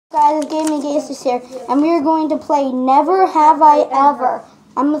Guys, Gaming Gaze is here, and we are going to play Never Have I Ever.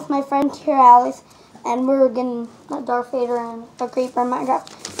 I'm with my friend here, Alex, and we're getting a Darth Vader and a Creeper in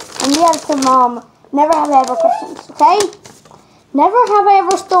Minecraft. And we have some Never Have I Ever questions, okay? Never have I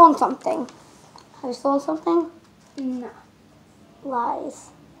ever stolen something. Have you stolen something? No. Lies.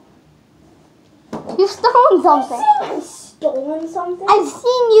 You've stolen something. I've stolen something? I've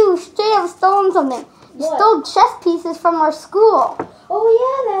seen you straight up stolen something. You stole chess pieces from our school. Oh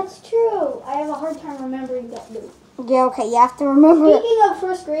yeah, that's true. I have a hard time remembering that. Yeah, okay, you have to remember. Speaking of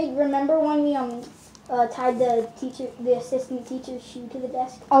first grade, remember when we tied the assistant teacher's shoe to the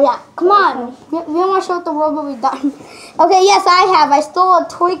desk? Oh yeah, come on. We don't want to show it the world what we've done. Okay, yes, I have. I stole a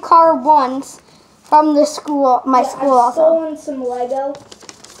toy car once from the school, my school I've also. stolen some Lego.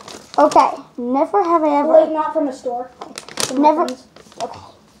 Okay, never have I ever. Like not from a store. From Never. my friends. Okay,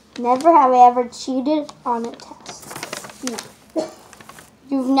 never have I ever cheated on a test. No.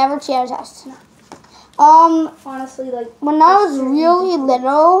 You've never cheated on a test. No. Honestly, like When I was really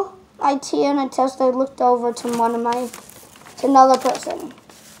little, I cheated on a test. I looked over to to another person.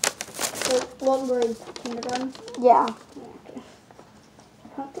 like, what grade? Kindergarten? Yeah. Okay.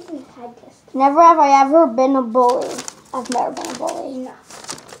 I don't think we've had tests. Never have I ever been a bully. I've never been a bully. No.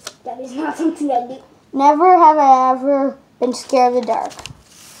 That is not something I do. Never have I ever been scared of the dark.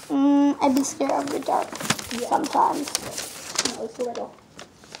 I've been scared of the dark sometimes. When I was little.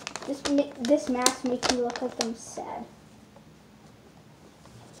 This mask makes me look like I'm sad.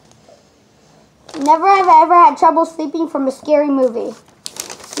 Never have I ever had trouble sleeping from a scary movie.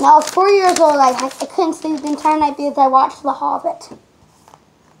 When I was 4 years old, I couldn't sleep the entire night because I watched The Hobbit.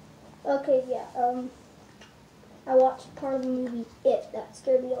 Okay, yeah. I watched part of the movie It. That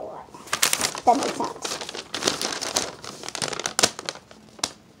scared me a lot. That makes sense.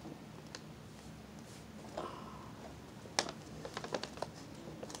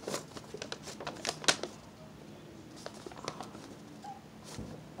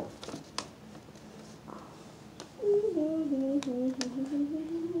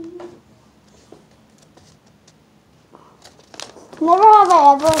 Never have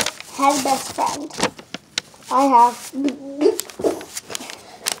I ever had a best friend. I have.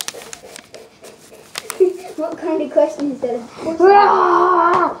 What kind of question is that? Of course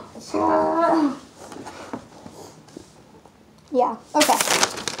Yeah, okay.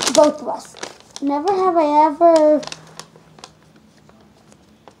 Both of us. Never have I ever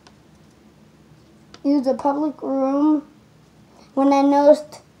used a public room when I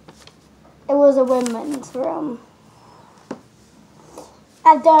noticed it was a women's room.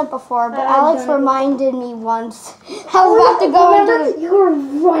 I've done it before, but Alex reminded me once. I was about to go into you were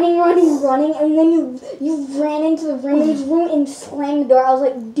running, and then you ran into the women's room and slammed the door. I was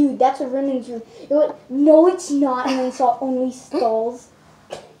like, dude, that's a women's room. You're like, no, it's not, and then saw only stalls.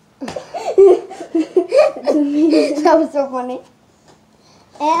 That's amazing. That was so funny.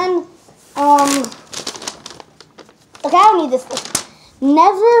 And, okay, I don't need this.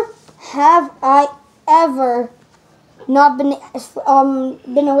 Never have I ever not been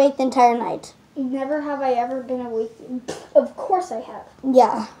awake the entire night. Never have I ever been awake. Of course I have.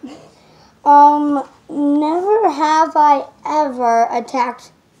 Yeah. Never have I ever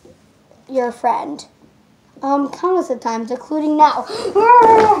attacked your friend. Countless of times, including now.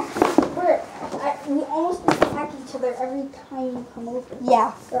 We almost attack each other every time you come over.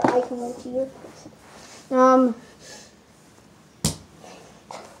 Yeah. Or I come over to your place.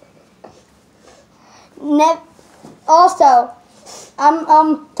 Also,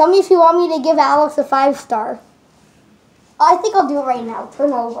 tell me if you want me to give Alex a 5-star. I think I'll do it right now.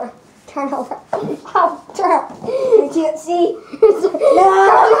 Turn over. Turn over. Oh, turn over. I can't see.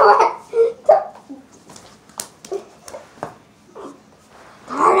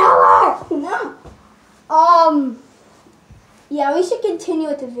 Turn over. No. Yeah, we should continue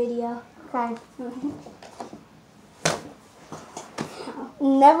with the video. Okay.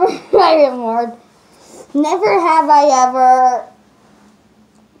 Never, I get bored. Never have I ever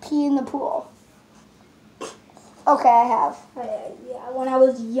peed in the pool. Okay, I have. Yeah, when I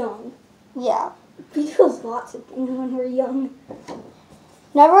was young. Yeah. We do lots of things when we're young.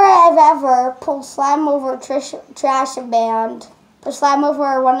 Never have ever pulled slime over a trash bin. Or slime over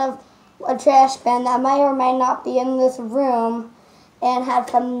a trash bin that might or might not be in this room and had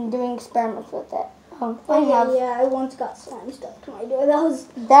fun doing experiments with it. I once got slime stuck to my door. That was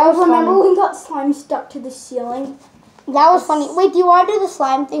funny. remember when we got slime stuck to the ceiling? That was funny. Wait, do you want to do the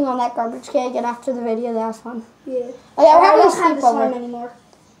slime thing on that garbage can again after the video? That was fun. Yeah. Oh, yeah, we're I having don't a have the slime sleepover. anymore.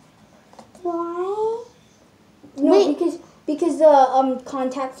 Why? No, Wait. because the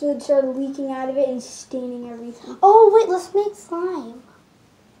contact fluid started leaking out of it and staining everything. Oh, wait, let's make slime.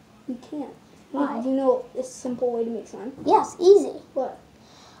 We can't. Why? Do you know a simple way to make slime? Yes, easy. What?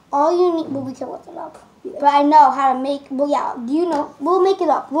 All you need, well, we can look it up. Yeah. But I know how to make, well, yeah, do you know? We'll make it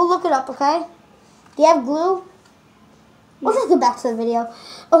up. We'll look it up, okay? Do you have glue? We'll just go back to the video.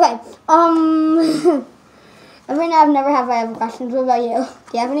 Okay, right now I've never have I ever questions. What about you?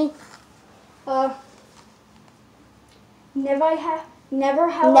 Do you have any? Never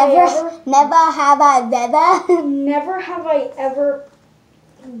have I ever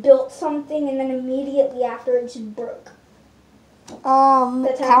built something and then immediately after it just broke.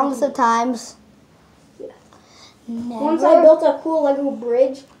 That's Countless of times. Yeah. Never. Once I built a cool Lego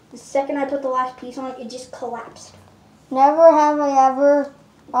bridge, the second I put the last piece on it, it just collapsed. Never have I ever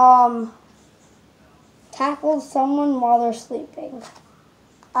tackled someone while they're sleeping.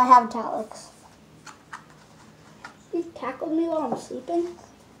 I have italics. You tackled me while I'm sleeping?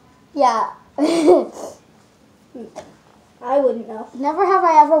 Yeah. I wouldn't know. Never have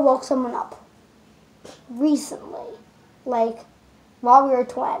I ever woke someone up. Recently. Like, while we were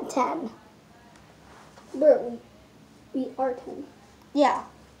 10. Bro, we are 10. Yeah.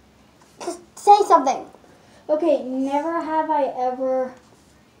 Just say something. Okay, never have I ever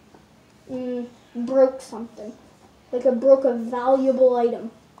broke something. Like I broke a valuable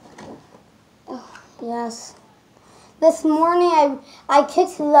item. Yes. This morning I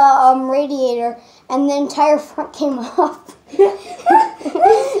kicked the radiator and the entire front came off.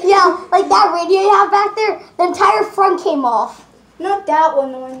 Yeah, like that radiator you have back there, the entire front came off. Not that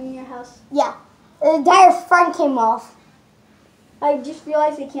one, the one in your house. Yeah, the entire front came off. I just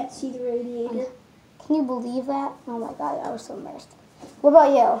realized I can't see the radiator. Can you believe that? Oh my god, I was so embarrassed. What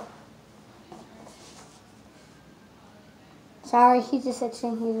about you? Sorry, he's just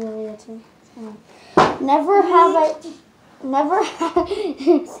itching. He's really itching. Never have I... Never have...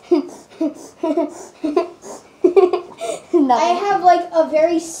 I have like a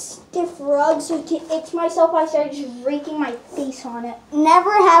very stiff rug, so to itch myself, I started just raking my face on it.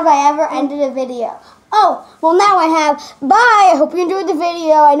 Never have I ever ended a video. Oh, well now I have. Bye! I hope you enjoyed the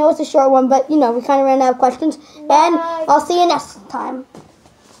video. I know it's a short one, but you know, we kind of ran out of questions. Bye. And I'll see you next time.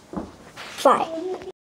 Bye.